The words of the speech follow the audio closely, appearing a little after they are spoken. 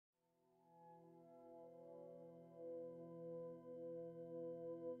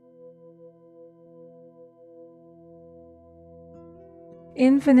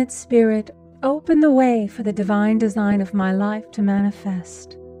Infinite Spirit, open the way for the divine design of my life to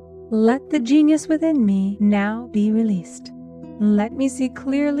manifest. Let the genius within me now be released. Let me see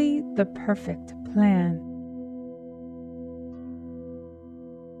clearly the perfect plan.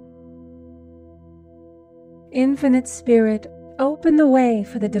 Infinite Spirit, open the way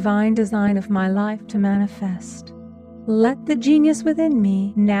for the divine design of my life to manifest. Let the genius within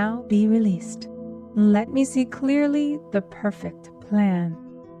me now be released. Let me see clearly the perfect plan.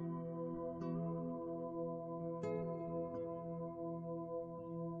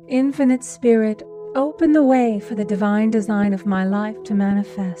 Infinite Spirit, open the way for the divine design of my life to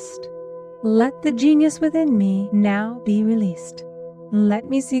manifest. Let the genius within me now be released. Let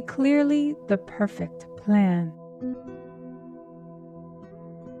me see clearly the perfect plan.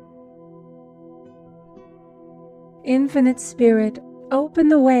 Infinite Spirit, open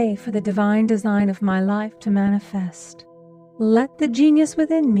the way for the divine design of my life to manifest. Let the genius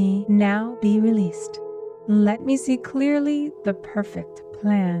within me now be released. Let me see clearly the perfect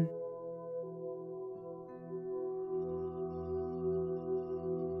plan.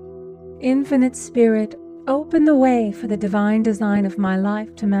 Infinite Spirit, open the way for the divine design of my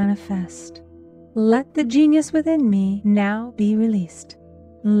life to manifest. Let the genius within me now be released.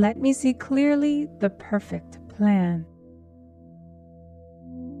 Let me see clearly the perfect plan.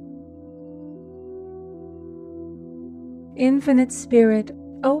 Infinite Spirit,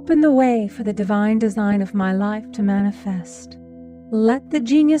 open the way for the divine design of my life to manifest. Let the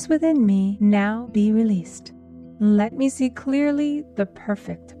genius within me now be released. Let me see clearly the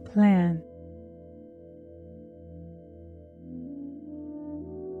perfect plan.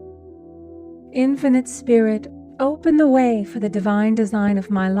 Infinite Spirit, open the way for the divine design of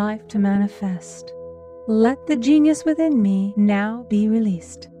my life to manifest. Let the genius within me now be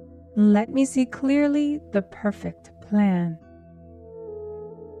released. Let me see clearly the perfect plan.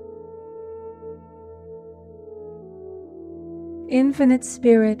 Infinite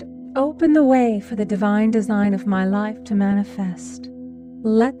Spirit, open the way for the divine design of my life to manifest.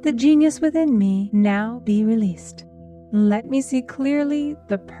 Let the genius within me now be released. Let me see clearly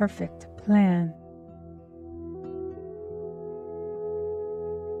the perfect plan.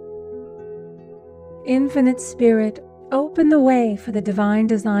 Infinite Spirit, open the way for the divine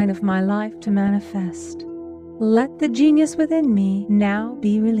design of my life to manifest. Let the genius within me now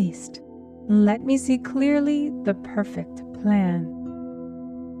be released. Let me see clearly the perfect plan.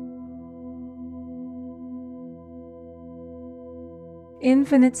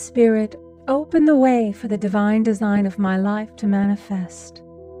 Infinite Spirit, open the way for the divine design of my life to manifest.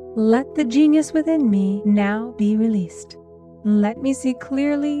 Let the genius within me now be released. Let me see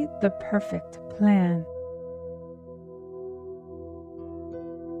clearly the perfect plan.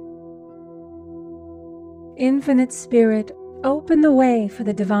 Infinite Spirit, open the way for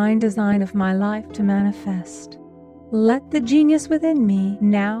the divine design of my life to manifest. Let the genius within me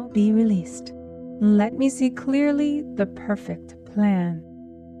now be released. Let me see clearly the perfect plan.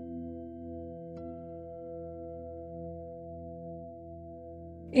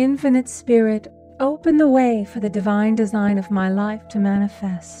 Infinite Spirit, open the way for the divine design of my life to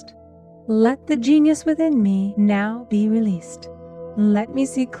manifest. Let the genius within me now be released. Let me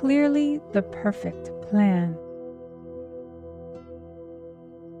see clearly the perfect plan.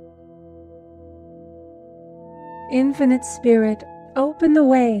 Infinite Spirit, open the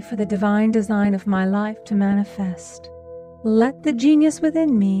way for the divine design of my life to manifest. Let the genius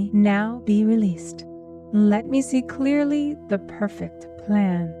within me now be released. Let me see clearly the perfect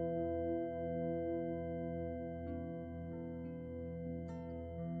plan.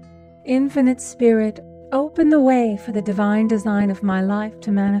 Infinite Spirit, open the way for the divine design of my life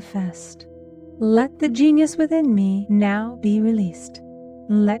to manifest. Let the genius within me now be released.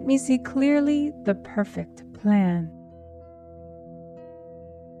 Let me see clearly the perfect plan.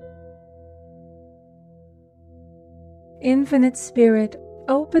 Infinite Spirit,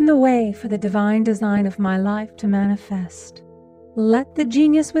 open the way for the divine design of my life to manifest. Let the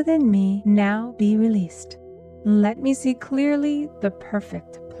genius within me now be released. Let me see clearly the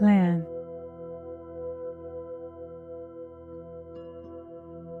perfect plan.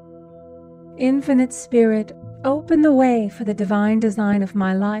 Infinite Spirit, open the way for the divine design of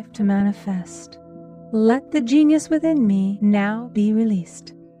my life to manifest. Let the genius within me now be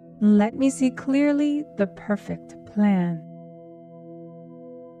released. Let me see clearly the perfect plan.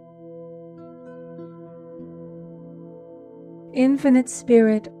 Infinite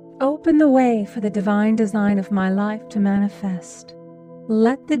Spirit, open the way for the divine design of my life to manifest.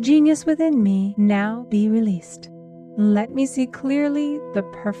 Let the genius within me now be released. Let me see clearly the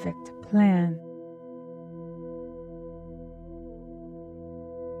perfect plan.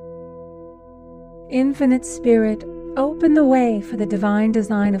 Infinite Spirit, open the way for the divine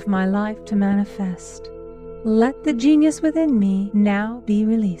design of my life to manifest. Let the genius within me now be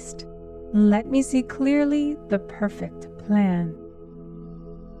released. Let me see clearly the perfect plan.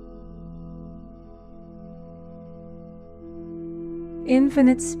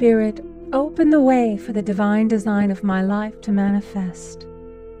 Infinite Spirit, open the way for the divine design of my life to manifest.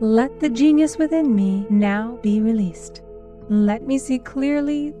 Let the genius within me now be released. Let me see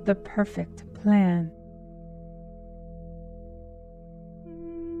clearly the perfect plan.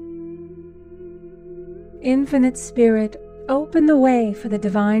 Infinite Spirit, open the way for the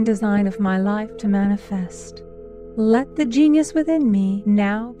divine design of my life to manifest. Let the genius within me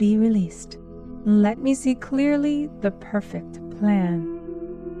now be released. Let me see clearly the perfect plan.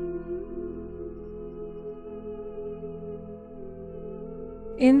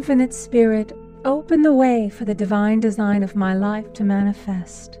 Infinite Spirit, open the way for the divine design of my life to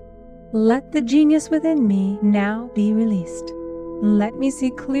manifest. Let the genius within me now be released. Let me see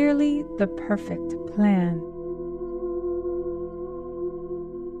clearly the perfect plan.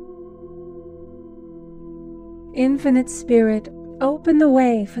 Infinite Spirit, open the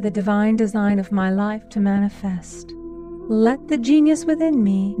way for the divine design of my life to manifest. Let the genius within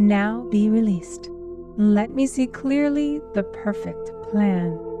me now be released. Let me see clearly the perfect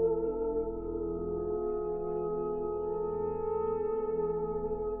plan.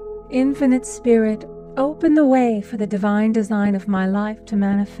 Infinite Spirit, open the way for the divine design of my life to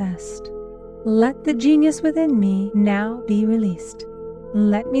manifest. Let the genius within me now be released.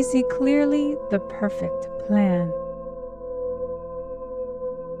 Let me see clearly the perfect plan.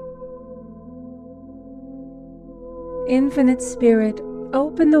 Infinite Spirit,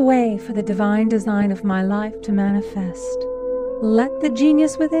 open the way for the divine design of my life to manifest. Let the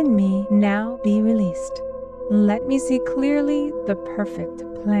genius within me now be released. Let me see clearly the perfect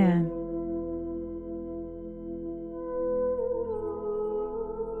plan.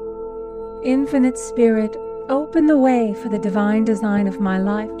 Infinite Spirit, open the way for the divine design of my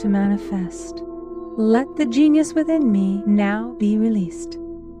life to manifest. Let the genius within me now be released.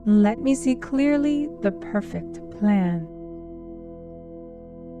 Let me see clearly the perfect plan.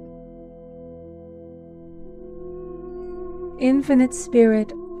 Infinite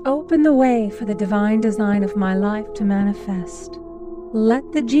Spirit, open the way for the divine design of my life to manifest.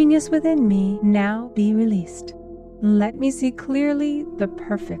 Let the genius within me now be released. Let me see clearly the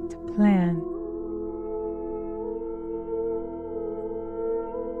perfect plan.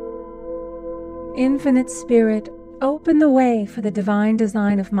 Infinite Spirit, open the way for the divine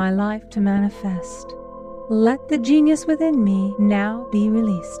design of my life to manifest. Let the genius within me now be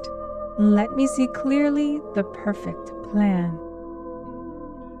released. Let me see clearly the perfect plan.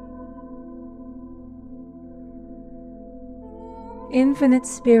 Infinite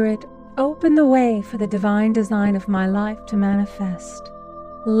Spirit, open the way for the divine design of my life to manifest.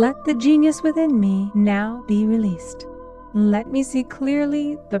 Let the genius within me now be released. Let me see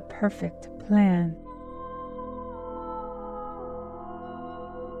clearly the perfect plan.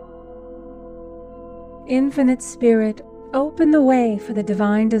 Infinite Spirit, open the way for the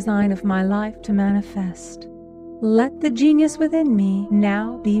divine design of my life to manifest. Let the genius within me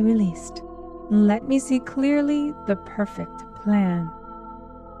now be released. Let me see clearly the perfect plan.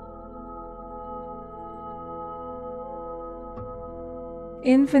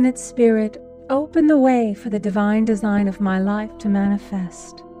 Infinite Spirit, open the way for the divine design of my life to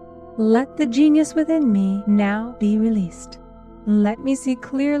manifest. Let the genius within me now be released. Let me see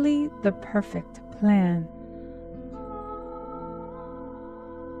clearly the perfect plan.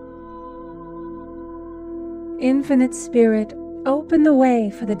 Infinite Spirit, open the way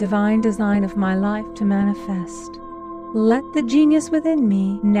for the divine design of my life to manifest. Let the genius within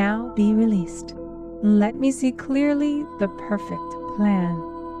me now be released. Let me see clearly the perfect plan.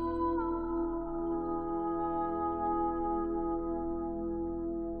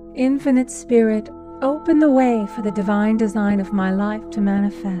 Infinite Spirit, open the way for the divine design of my life to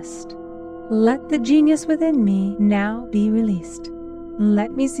manifest. Let the genius within me now be released.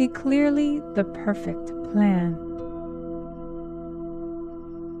 Let me see clearly the perfect plan.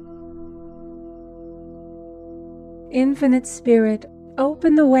 Infinite Spirit,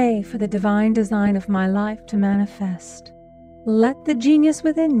 open the way for the divine design of my life to manifest. Let the genius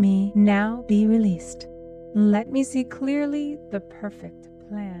within me now be released. Let me see clearly the perfect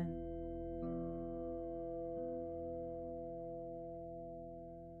plan.